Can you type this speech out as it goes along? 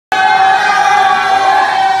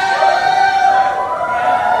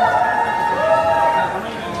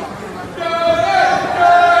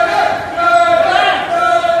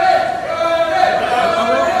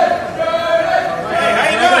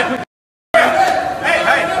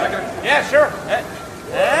yeah, sure.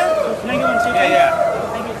 Can I go and see? Yeah.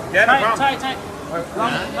 Thank you. Yeah, no problem. Tight.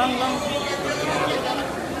 Long.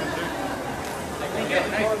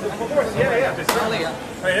 Of course, yeah.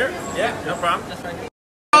 Right here? Yeah, no problem. That's right.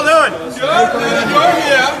 How you doing? Good.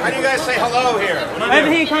 How do you guys say hello here?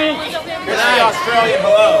 Over here, Conan. Here's the Australian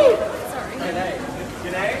hello. Sorry. G'day.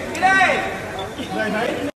 G'day.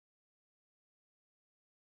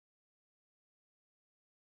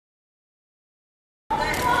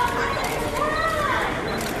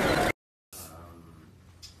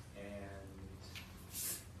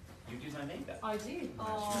 You designed makeup. I did.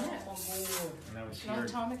 Oh, And that was long here.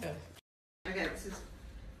 time ago. Okay, this is.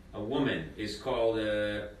 A woman is called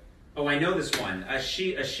oh, I know this one.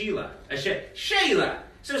 Sheila. Sheila.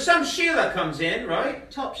 So some Sheila comes in,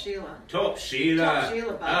 right? Top Sheila. Top Sheila. Top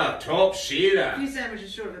Sheila butt. Ah, Top Sheila. A few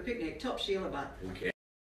sandwiches short of a picnic. Top Sheila butt. Okay.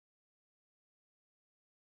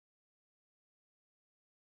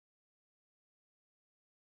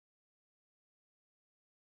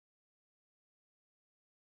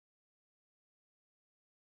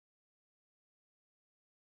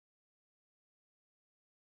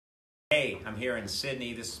 Hey, I'm here in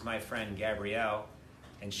Sydney. This is my friend Gabrielle,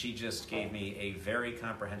 and she just gave me a very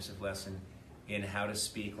comprehensive lesson in how to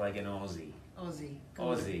speak like an Aussie. Aussie.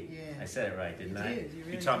 Aussie. Yeah. I said it right, didn't I? You did. You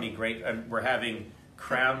really taught me did. great. We're having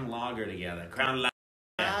Crown Lager together. Crown Lager.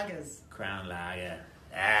 Lagers. Crown Lager.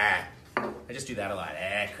 I just do that a lot.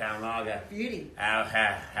 Crown Lager. Beauty.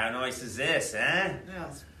 How nice is this, eh? Oh,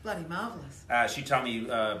 it's bloody marvellous. She taught me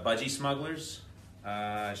budgie smugglers.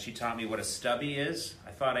 She taught me what a stubby is.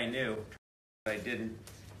 I thought I knew, but I didn't.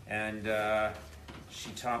 And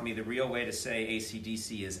she taught me the real way to say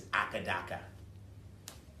AC/DC is akadaka.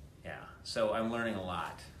 Yeah, so I'm learning a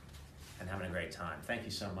lot and having a great time. Thank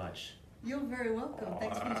you so much. You're very welcome.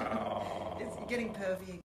 Thanks for joining. It's getting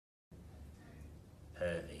pervy.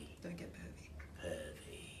 Pervy. Don't get pervy.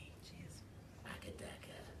 Pervy. Cheers.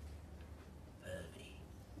 Akadaka. Pervy.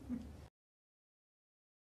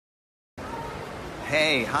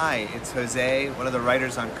 Hey, hi, it's Jose, one of the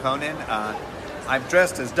writers on Conan. I'm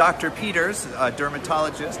dressed as Dr. Peters, a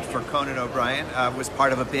dermatologist for Conan O'Brien. Was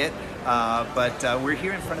part of a bit, but we're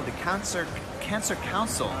here in front of the Cancer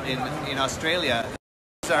Council in Australia.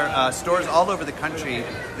 These are stores all over the country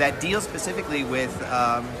that deal specifically with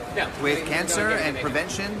cancer and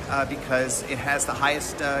prevention because it has the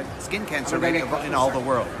highest skin cancer rate in all the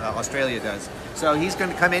world. Australia does. So he's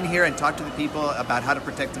going to come in here and talk to the people about how to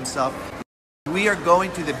protect himself. We are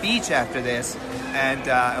going to the beach after this, and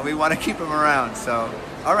we want to keep him around. So,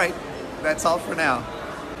 all right, that's all for now.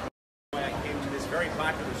 I came to this very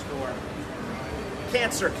popular store,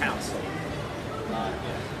 Cancer Council.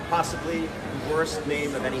 Possibly the worst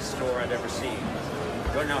name of any store I've ever seen.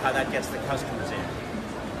 Don't know how that gets the customers in.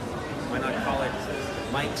 Why not call it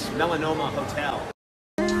Mike's Melanoma Hotel?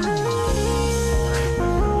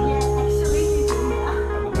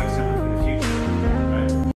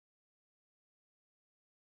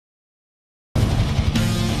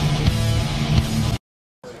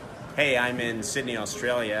 Hey, I'm in Sydney,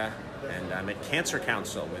 Australia, and I'm at Cancer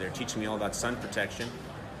Council, where they're teaching me all about sun protection.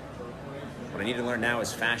 What I need to learn now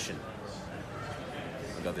is fashion.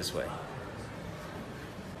 I'll go this way.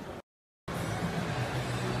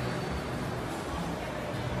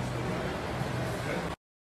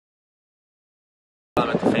 I'm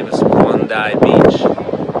at the famous Bondi Beach.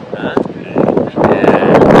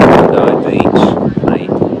 Bondi Beach, right?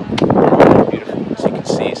 Beautiful, as you can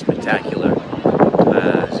see, spectacular.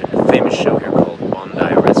 There's a famous show here called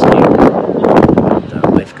Bondi Rescue.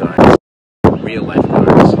 And, lifeguards, real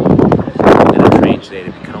lifeguards, and are trained today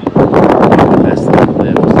to become the best that have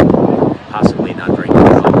lived. Possibly not very good.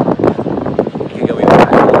 You can go either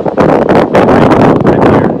way. I'm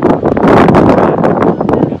here.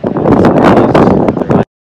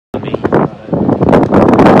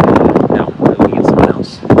 No, we're looking at someone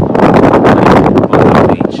else.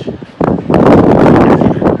 Bondi Beach.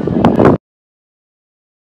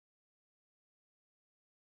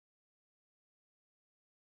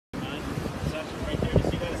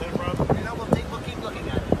 We'll keep looking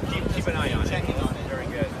at it. Keep an eye on it. Checking on it. Very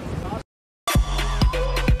good.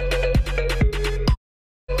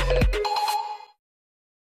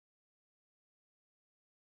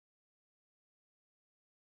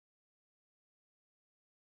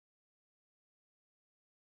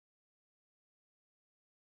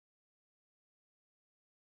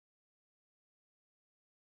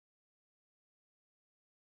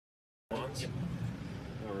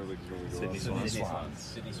 Sydney Swans.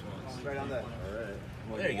 Sydney Swans. Right on that.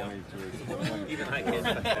 There you go. Even I can.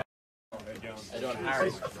 I don't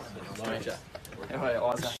hire.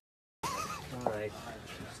 All right.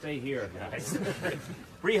 Stay stay here, guys.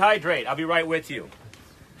 Rehydrate. I'll be right with you.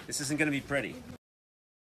 This isn't going to be pretty.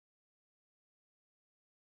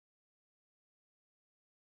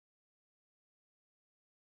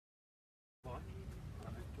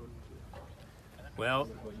 Well,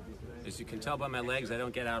 as you can tell by my legs, I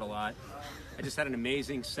don't get out a lot. I just had an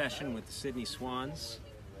amazing session with the Sydney Swans.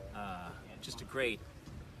 Just a great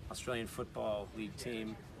Australian Football League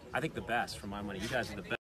team. I think the best, for my money. You guys are the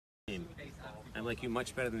best team. I like you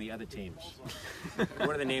much better than the other teams. What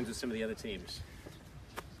are the names of some of the other teams?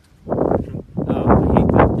 Oh, I hate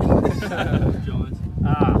that. Giants.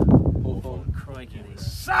 Oh, crikey, they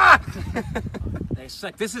suck! They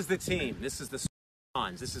suck. This is the team. This is the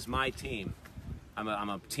Swans. This is my team. I'm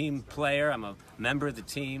a team player. I'm a member of the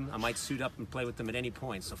team. I might suit up and play with them at any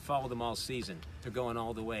point. So follow them all season. They're going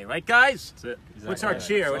all the way, right, guys? That's it. Exactly. What's our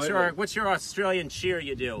cheer? What's your Australian cheer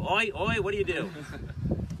you do? Oi, oi! What do you do?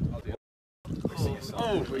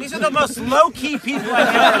 Oh, these are the most low-key people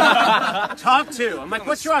I've ever talked to. I'm like,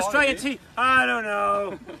 what's your Australian tea? I don't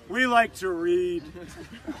know. We like to read.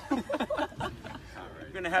 We're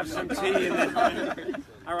gonna have some tea and then.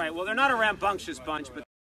 All right. Well, they're not a rambunctious bunch, but.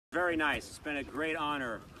 Very nice. It's been a great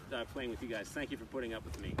honor playing with you guys. Thank you for putting up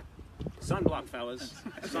with me. Sunblock, fellas.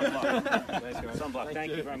 Sunblock. Sunblock.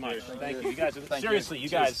 Thank you very much. Thank you. You guys, seriously, you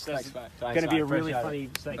guys, this is going to be a really funny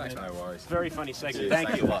segment. Very funny segment.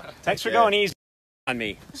 Thank you. Thanks for going easy on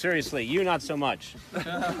me. Seriously, you not so much.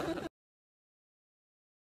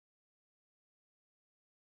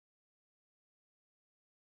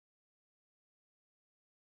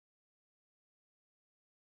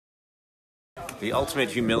 The ultimate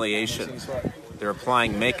humiliation. They're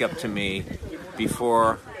applying makeup to me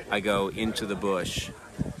before I go into the bush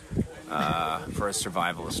for a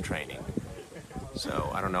survivalist training. So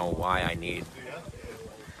I don't know why I need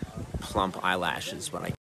plump eyelashes,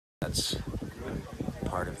 but that's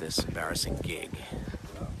part of this embarrassing gig.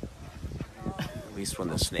 At least when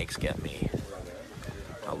the snakes get me,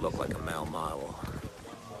 I'll look like a male model.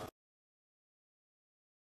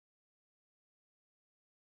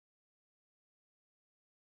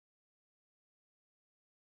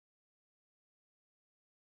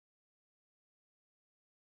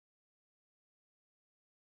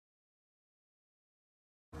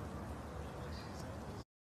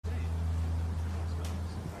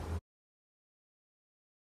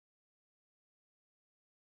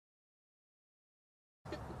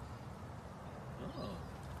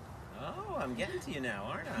 I'm getting to you now,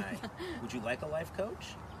 aren't I? Would you like a life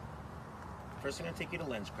coach? First, I'm going to take you to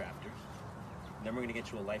Lens Crafters. Then we're going to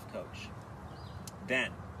get you a life coach.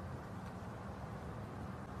 Then.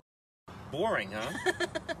 Boring, huh?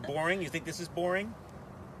 Boring? You think this is boring?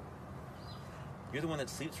 You're the one that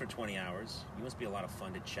sleeps for 20 hours. You must be a lot of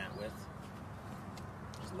fun to chat with.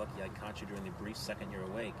 Just lucky I caught you during the brief second you're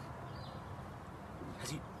awake.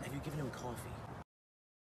 Have you given him coffee?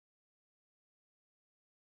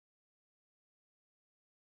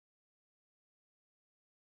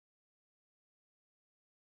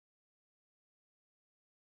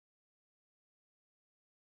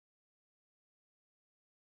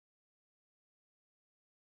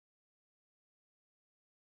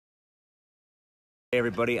 Hey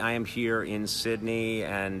everybody, I am here in Sydney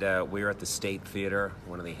and we're at the State Theatre,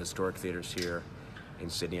 one of the historic theatres here in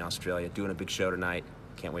Sydney, Australia, doing a big show tonight.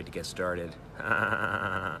 Can't wait to get started.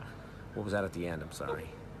 What was that at the end? I'm sorry.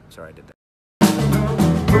 I'm sorry I did that.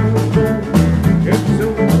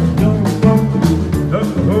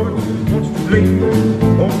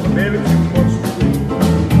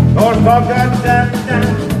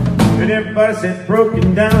 And everybody said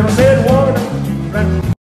broken down. I said woman.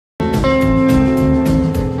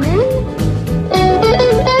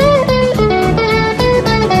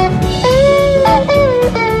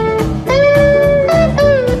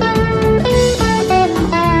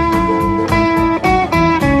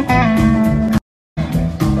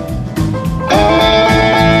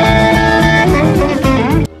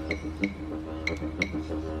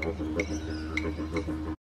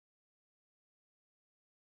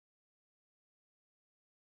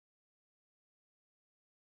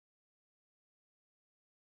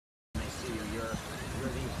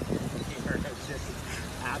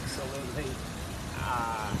 Absolutely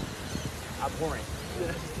abhorrent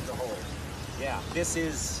as a whole. Yeah, this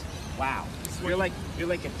is wow. You're like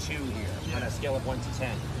a 2 here on a scale of 1 to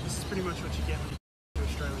 10. This is pretty much what you get when you go to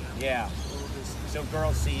Australia. Yeah. So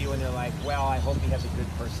girls see you and they're like, well, I hope he has a good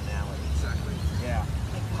personality. Exactly. Yeah.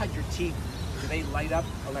 My God, your teeth, do they light up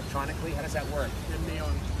electronically? How does that work? They're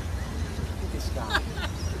neon. This guy.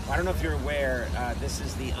 I don't know if you're aware, this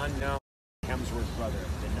is the unknown Hemsworth brother,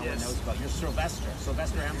 the no one Yes. knows about. You're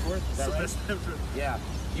Sylvester Hemsworth, is that Sylvester. right? Yeah.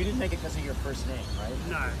 You didn't make it because of your first name, right?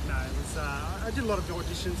 No, it was. I did a lot of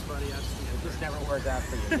auditions, but yeah, I just didn't It get just through. never worked out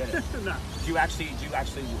for you, did it? No. Do you actually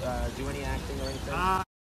do any acting or anything?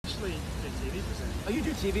 Actually, did TV presenting. Oh, you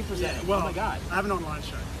do TV presenting? Well, Oh my God. I have an online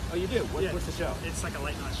show. Oh, you do? Yeah. What's the show? It's like a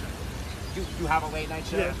late night show. You have a late night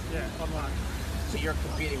show? Yeah, online. So you're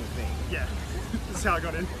competing with me? Yeah, this is how I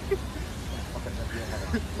got in.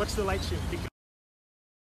 Okay, What's the late show?